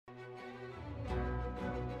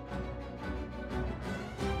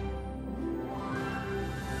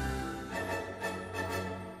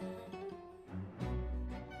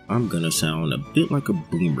I'm gonna sound a bit like a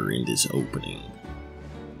boomer in this opening.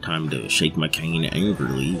 Time to shake my cane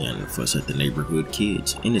angrily and fuss at the neighborhood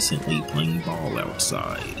kids innocently playing ball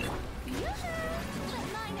outside.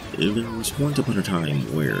 There was once upon a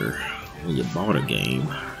time where, when you bought a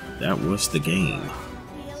game, that was the game.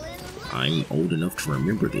 I'm old enough to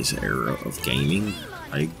remember this era of gaming.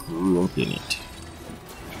 I grew up in it.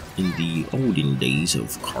 In the olden days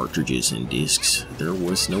of cartridges and discs, there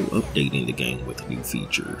was no updating the game with new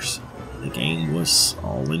features. The game was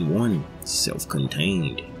all-in-one,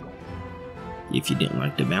 self-contained. If you didn't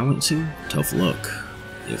like the balancing, tough luck.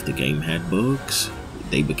 If the game had bugs,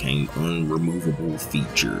 they became unremovable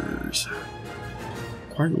features.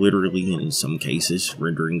 Quite literally, in some cases,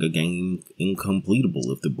 rendering a game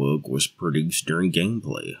incompletable if the bug was produced during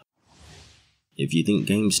gameplay. If you think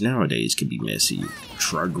games nowadays can be messy,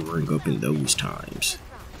 try growing up in those times.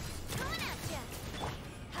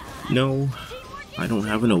 No, I don't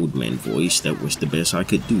have an old man voice. That was the best I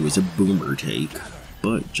could do as a boomer take.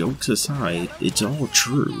 But jokes aside, it's all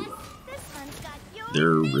true.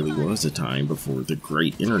 There really was a time before the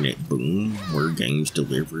great internet boom where games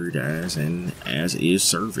delivered as an as-is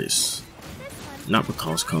service. Not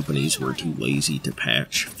because companies were too lazy to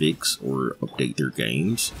patch, fix, or update their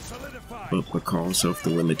games, but because of the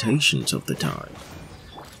limitations of the time.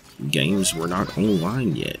 Games were not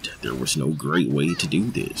online yet. There was no great way to do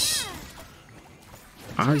this.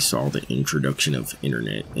 I saw the introduction of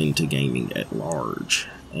internet into gaming at large,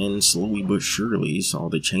 and slowly but surely saw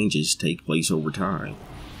the changes take place over time.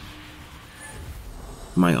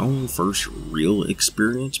 My own first real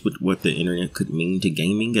experience with what the internet could mean to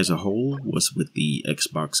gaming as a whole was with the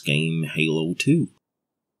Xbox game Halo 2.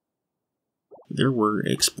 There were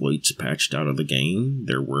exploits patched out of the game,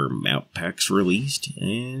 there were map packs released,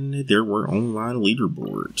 and there were online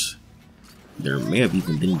leaderboards. There may have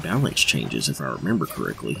even been balance changes if I remember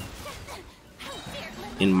correctly.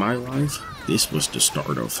 In my life, this was the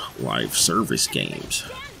start of live service games.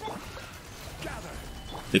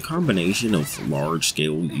 The combination of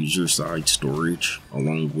large-scale user-side storage,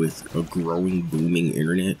 along with a growing booming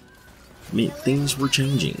internet, meant things were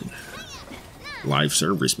changing. Live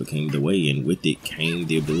service became the way, and with it came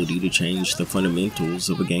the ability to change the fundamentals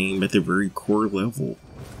of a game at the very core level.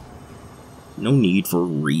 No need for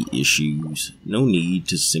reissues, no need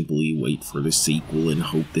to simply wait for the sequel and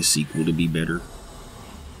hope the sequel to be better.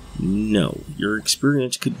 No, your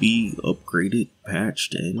experience could be upgraded,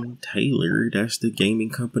 patched, and tailored as the gaming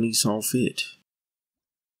company saw fit.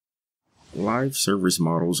 Live service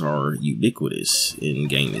models are ubiquitous in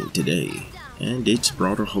gaming today, and it's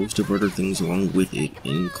brought a host of other things along with it,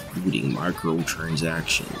 including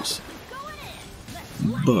microtransactions.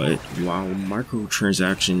 But while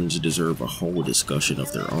microtransactions deserve a whole discussion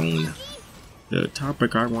of their own, the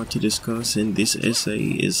topic I want to discuss in this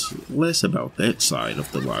essay is less about that side of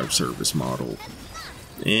the live service model,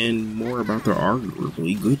 and more about the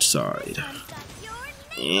arguably good side,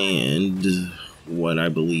 and what I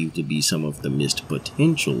believe to be some of the missed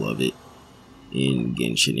potential of it in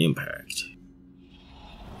Genshin Impact.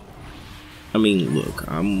 I mean, look,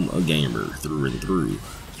 I'm a gamer through and through.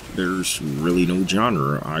 There's really no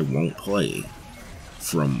genre I won't play.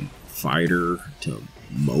 From fighter to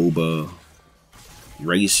MOBA,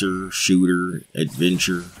 racer, shooter,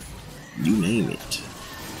 adventure, you name it.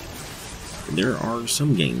 There are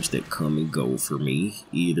some games that come and go for me,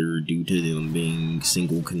 either due to them being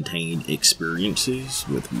single-contained experiences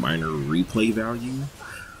with minor replay value,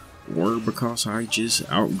 or because I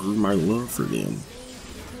just outgrew my love for them.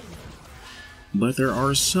 But there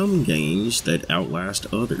are some games that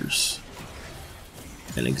outlast others.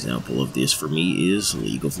 An example of this for me is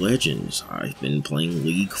League of Legends. I've been playing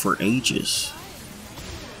League for ages.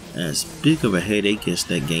 As big of a headache as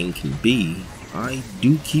that game can be, I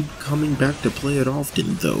do keep coming back to play it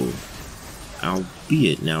often though.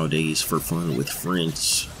 Albeit nowadays for fun with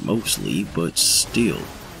friends mostly, but still.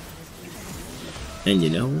 And you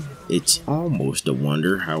know, it's almost a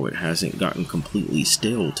wonder how it hasn't gotten completely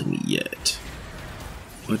stale to me yet.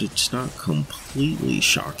 But it's not completely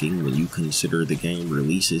shocking when you consider the game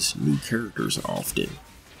releases new characters often,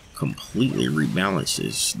 completely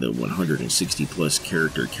rebalances the 160 plus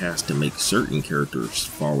character cast to make certain characters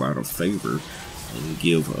fall out of favor and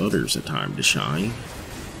give others a time to shine,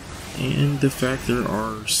 and the fact there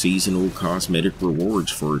are seasonal cosmetic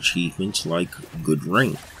rewards for achievements like good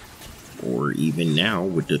rank, or even now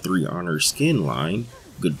with the 3 honor skin line,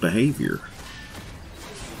 good behavior.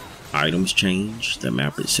 Items change, the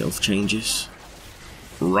map itself changes.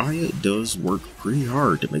 Riot does work pretty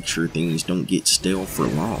hard to make sure things don't get stale for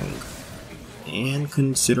long. And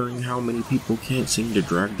considering how many people can't seem to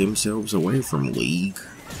drag themselves away from League,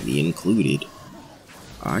 me included,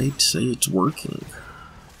 I'd say it's working.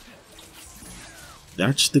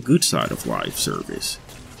 That's the good side of live service.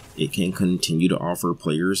 It can continue to offer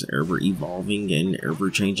players ever-evolving and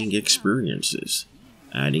ever-changing experiences,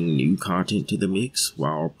 adding new content to the mix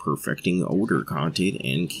while perfecting older content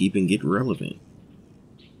and keeping it relevant.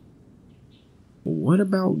 What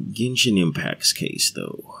about Genshin Impact's case,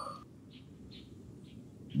 though?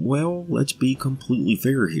 Well, let's be completely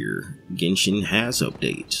fair here. Genshin has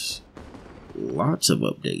updates. Lots of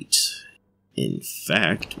updates. In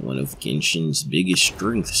fact, one of Genshin's biggest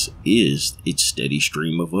strengths is its steady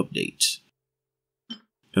stream of updates.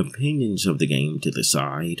 Opinions of the game to the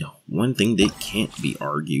side, one thing that can't be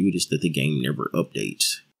argued is that the game never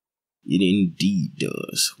updates. It indeed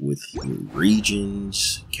does, with new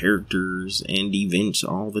regions, characters, and events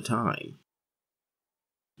all the time.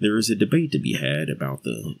 There is a debate to be had about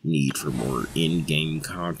the need for more in-game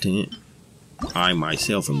content. I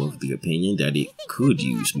myself am of the opinion that it could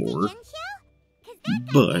use more,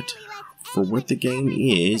 but for what the game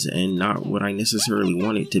is and not what I necessarily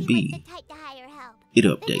want it to be, it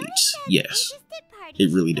updates, yes,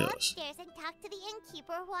 it really does.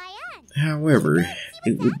 However,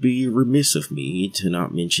 it would be remiss of me to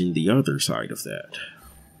not mention the other side of that,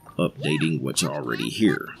 updating what's already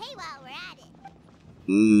here.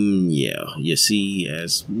 Yeah, you see,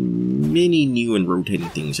 as many new and rotating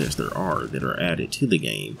things as there are that are added to the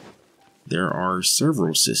game, there are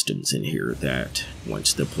several systems in here that,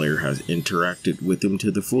 once the player has interacted with them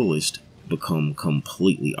to the fullest, become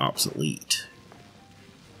completely obsolete.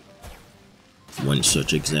 One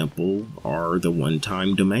such example are the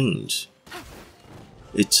one-time domains.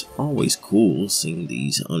 It's always cool seeing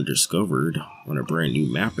these undiscovered on a brand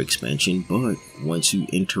new map expansion, but once you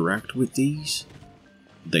interact with these,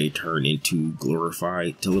 they turn into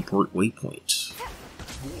glorified teleport waypoints.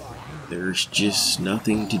 There's just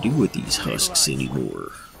nothing to do with these husks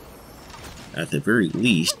anymore. At the very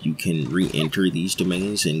least, you can re-enter these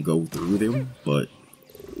domains and go through them, but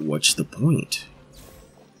what's the point?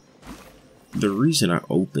 The reason I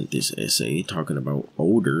opened this essay talking about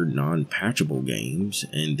older, non-patchable games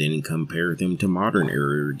and then compare them to modern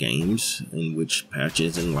era games in which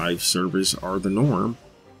patches and live service are the norm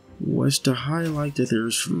was to highlight that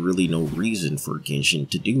there's really no reason for Genshin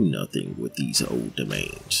to do nothing with these old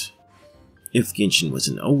domains. If Genshin was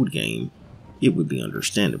an old game, it would be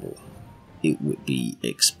understandable. It would be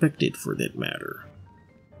expected for that matter.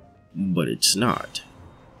 But it's not.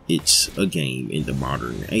 It's a game in the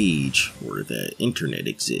modern age where the internet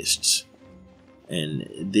exists. And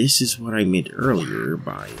this is what I meant earlier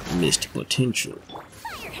by missed potential.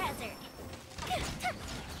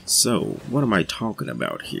 So, what am I talking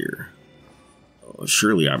about here?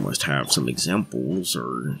 Surely I must have some examples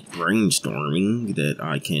or brainstorming that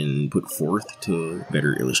I can put forth to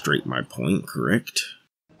better illustrate my point, correct?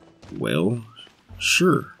 Well,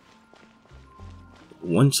 sure.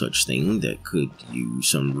 One such thing that could use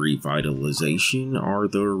some revitalization are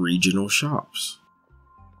the regional shops.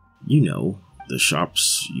 You know, the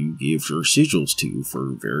shops you give your sigils to for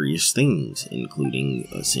various things, including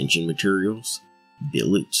ascension materials,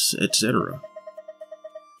 billets, etc.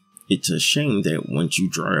 It's a shame that once you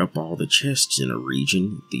dry up all the chests in a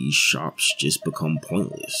region, these shops just become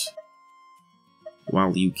pointless.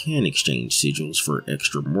 While you can exchange sigils for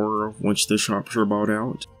extra mora once the shops are bought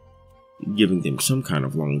out, giving them some kind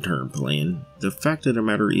of long-term plan, the fact of the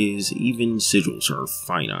matter is even sigils are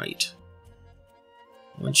finite.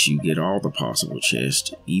 Once you get all the possible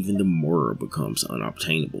chests, even the mora becomes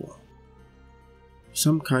unobtainable.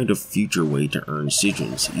 Some kind of future way to earn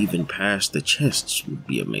sigils even past the chests would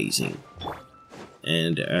be amazing.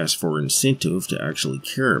 And as for incentive to actually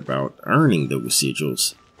care about earning those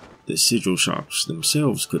sigils, the sigil shops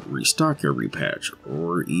themselves could restock every patch,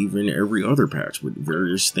 or even every other patch with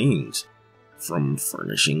various things, from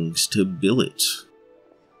furnishings to billets.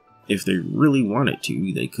 If they really wanted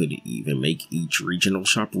to, they could even make each regional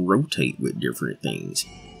shop rotate with different things,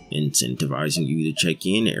 incentivizing you to check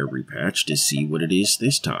in every patch to see what it is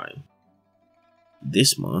this time.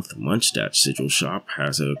 This month, Mondstadt's sigil shop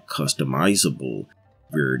has a customizable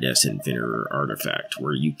Viridescent Venerer artifact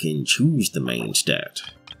where you can choose the main stat.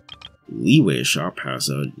 Liyue's shop has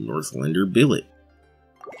a Northlander billet.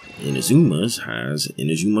 Inazuma's has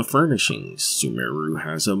Inazuma furnishings. Sumeru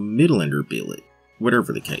has a Midlander billet,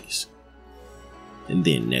 whatever the case. And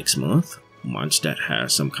then next month, Mondstadt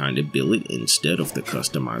has some kind of billet instead of the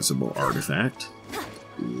customizable artifact.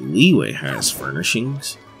 Liyue has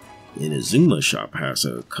furnishings. Inazuma's shop has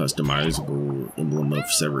a customizable Emblem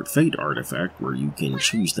of Severed Fate artifact where you can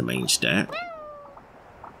choose the main stat.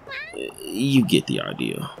 You get the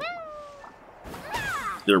idea.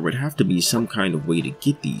 There would have to be some kind of way to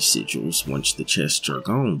get these sigils once the chests are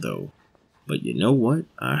gone though. But you know what?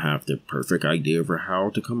 I have the perfect idea for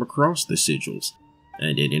how to come across the sigils,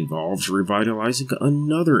 and it involves revitalizing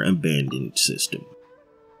another abandoned system.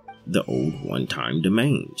 The old one-time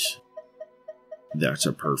domains. That's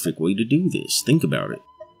a perfect way to do this. Think about it.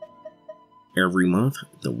 Every month,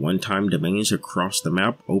 the one-time domains across the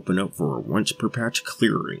map open up for a once per patch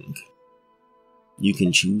clearing. You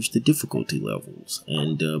can choose the difficulty levels,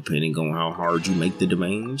 and depending on how hard you make the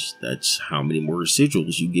domains, that's how many more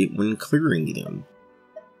sigils you get when clearing them.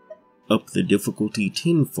 Up the difficulty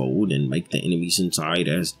tenfold and make the enemies inside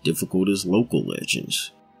as difficult as local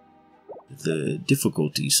legends. The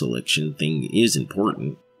difficulty selection thing is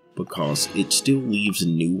important, because it still leaves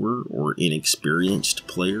newer or inexperienced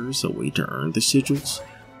players a way to earn the sigils,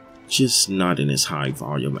 just not in as high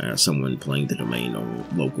volume as someone playing the domain on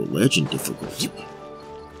local legend difficulty.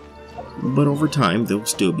 But over time, they'll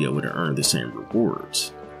still be able to earn the same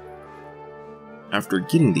rewards. After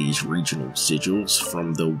getting these regional sigils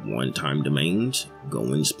from the one-time domains, go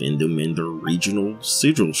and spend them in the regional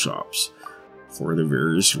sigil shops for the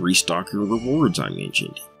various restocker rewards I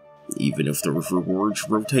mentioned, even if those rewards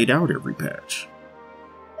rotate out every patch.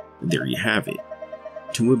 There you have it.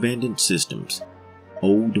 2 abandoned systems,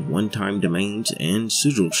 old one-time domains and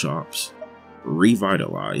sigil shops,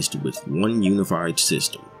 revitalized with one unified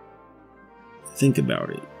system. Think about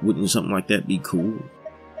it, wouldn't something like that be cool?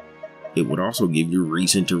 It would also give you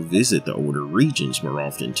reason to visit the older regions more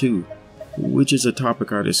often too, which is a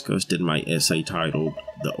topic I discussed in my essay titled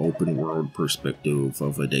The Open World Perspective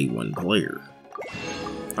of a Day 1 Player.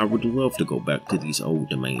 I would love to go back to these old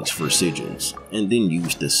domains for sigils, and then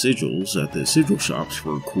use the sigils at the sigil shops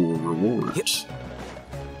for cool rewards.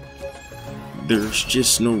 There's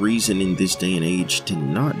just no reason in this day and age to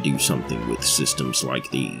not do something with systems like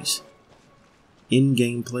these.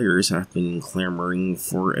 In-game players have been clamoring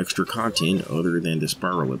for extra content other than the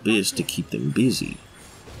Spiral Abyss to keep them busy.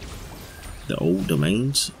 The old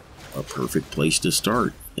domains? A perfect place to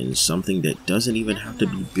start, and something that doesn't even have to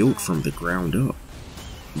be built from the ground up.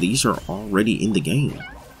 These are already in the game.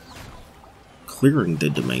 Clearing the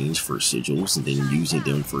domains for sigils and then using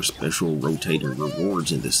them for special rotating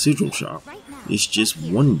rewards in the sigil shop is just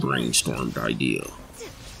one brainstormed idea.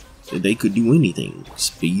 They could do anything,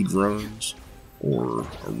 speed runs, or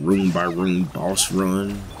a room-by-room boss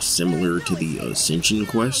run similar to the Ascension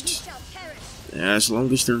quests. As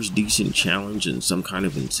long as there's decent challenge and some kind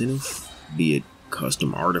of incentive, be it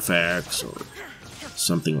custom artifacts or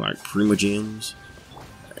something like primogems.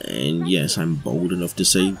 And yes, I'm bold enough to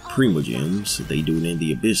say primogems, they do it in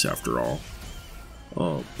the Abyss after all.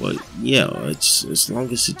 But yeah, as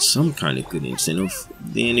long as it's some kind of good incentive,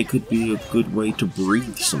 then it could be a good way to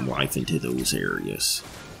breathe some life into those areas.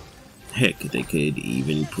 Heck, they could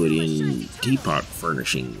even put in teapot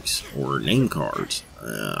furnishings or name cards.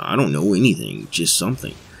 I don't know anything, just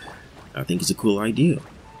something. I think it's a cool idea.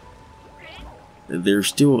 There's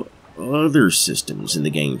still other systems in the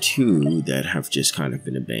game too that have just kind of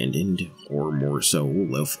been abandoned, or more so,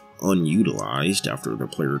 left unutilized after the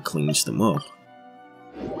player cleans them up.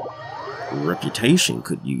 Reputation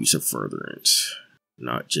could use a furtherance,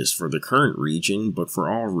 not just for the current region, but for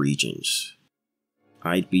all regions.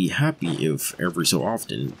 I'd be happy if every so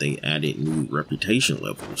often they added new reputation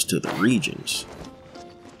levels to the regions.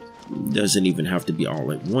 Doesn't even have to be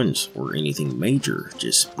all at once or anything major,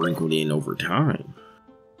 just sprinkled in over time.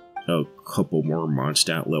 A couple more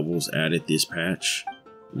Mondstadt levels added this patch,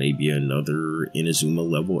 maybe another Inazuma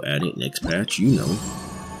level added next patch, you know,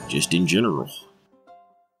 just in general.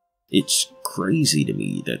 It's crazy to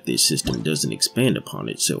me that this system doesn't expand upon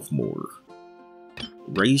itself more.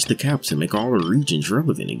 Raise the caps and make all the regions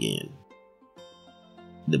relevant again.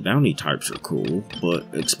 The bounty types are cool, but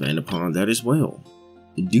expand upon that as well.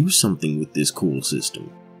 Do something with this cool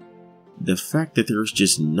system. The fact that there's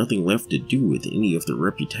just nothing left to do with any of the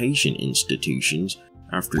reputation institutions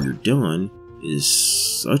after you're done is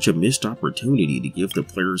such a missed opportunity to give the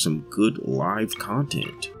player some good live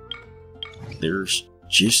content. There's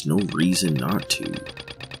just no reason not to.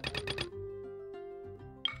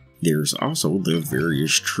 There's also the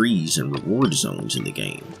various trees and reward zones in the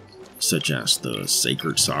game, such as the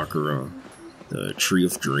Sacred Sakura, the Tree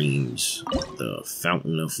of Dreams, the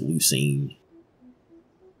Fountain of Lucine.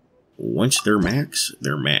 Once they're max,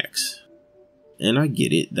 they're max. And I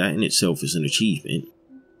get it, that in itself is an achievement.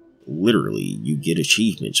 Literally, you get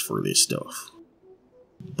achievements for this stuff.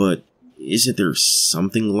 But isn't there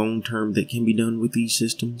something long-term that can be done with these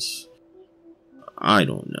systems? I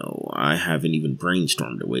don't know, I haven't even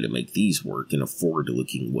brainstormed a way to make these work in a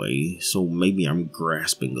forward-looking way, so maybe I'm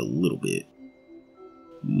grasping a little bit.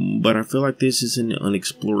 But I feel like this is an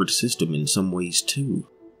unexplored system in some ways too.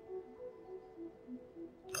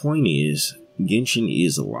 Point is, Genshin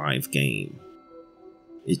is a live game.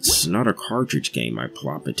 It's not a cartridge game I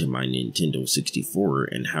plop into my Nintendo 64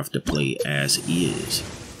 and have to play as is.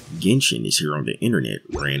 Genshin is here on the internet,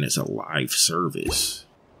 ran as a live service.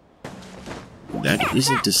 That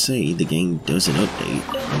isn't to say the game doesn't update.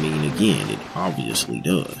 I mean, again, it obviously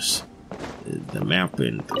does. The map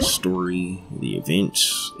and the story, the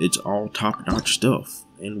events, it's all top-notch stuff,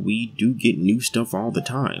 and we do get new stuff all the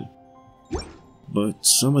time. But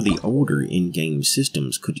some of the older in-game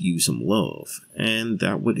systems could use some love, and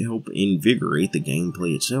that would help invigorate the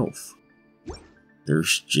gameplay itself.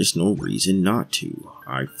 There's just no reason not to.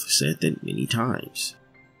 I've said that many times.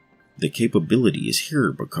 The capability is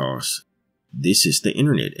here because this is the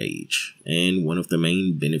internet age, and one of the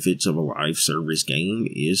main benefits of a live service game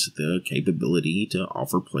is the capability to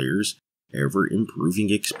offer players ever-improving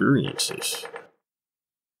experiences.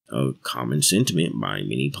 A common sentiment by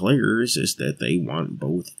many players is that they want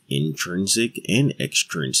both intrinsic and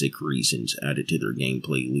extrinsic reasons added to their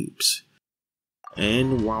gameplay loops.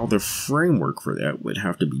 And while the framework for that would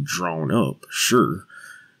have to be drawn up, sure,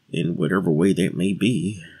 in whatever way that may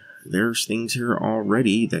be, there's things here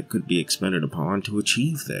already that could be expanded upon to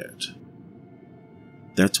achieve that.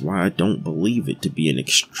 That's why I don't believe it to be an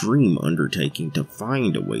extreme undertaking to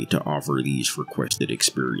find a way to offer these requested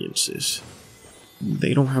experiences.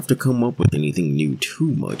 They don't have to come up with anything new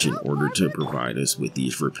too much in order to provide us with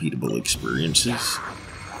these repeatable experiences.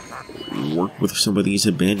 Work with some of these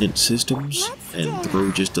abandoned systems and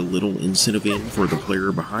throw just a little incentive in for the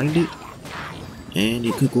player behind it, and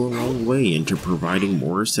it could go a long way into providing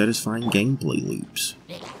more satisfying gameplay loops.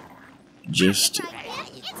 Just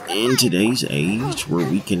in today's age where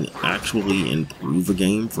we can actually improve a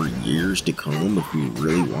game for years to come if we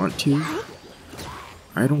really want to,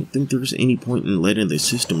 I don't think there's any point in letting the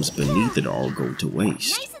systems beneath it all go to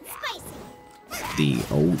waste. The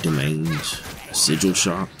old domains, sigil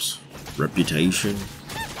shops, reputation.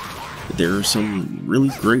 There are some really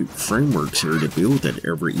great frameworks here to build that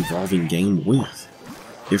ever-evolving game with,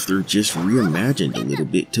 if they're just reimagined a little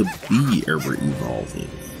bit to be ever-evolving,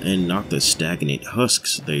 and not the stagnant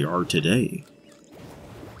husks they are today.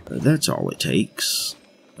 That's all it takes.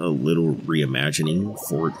 A little reimagining,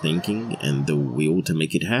 forward thinking, and the will to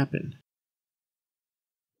make it happen.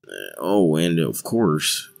 Oh, and of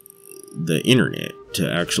course, the internet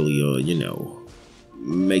to actually,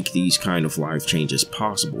 make these kind of life changes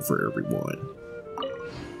possible for everyone.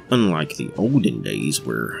 Unlike the olden days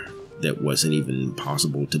where that wasn't even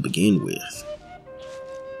possible to begin with.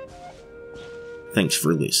 Thanks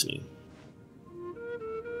for listening.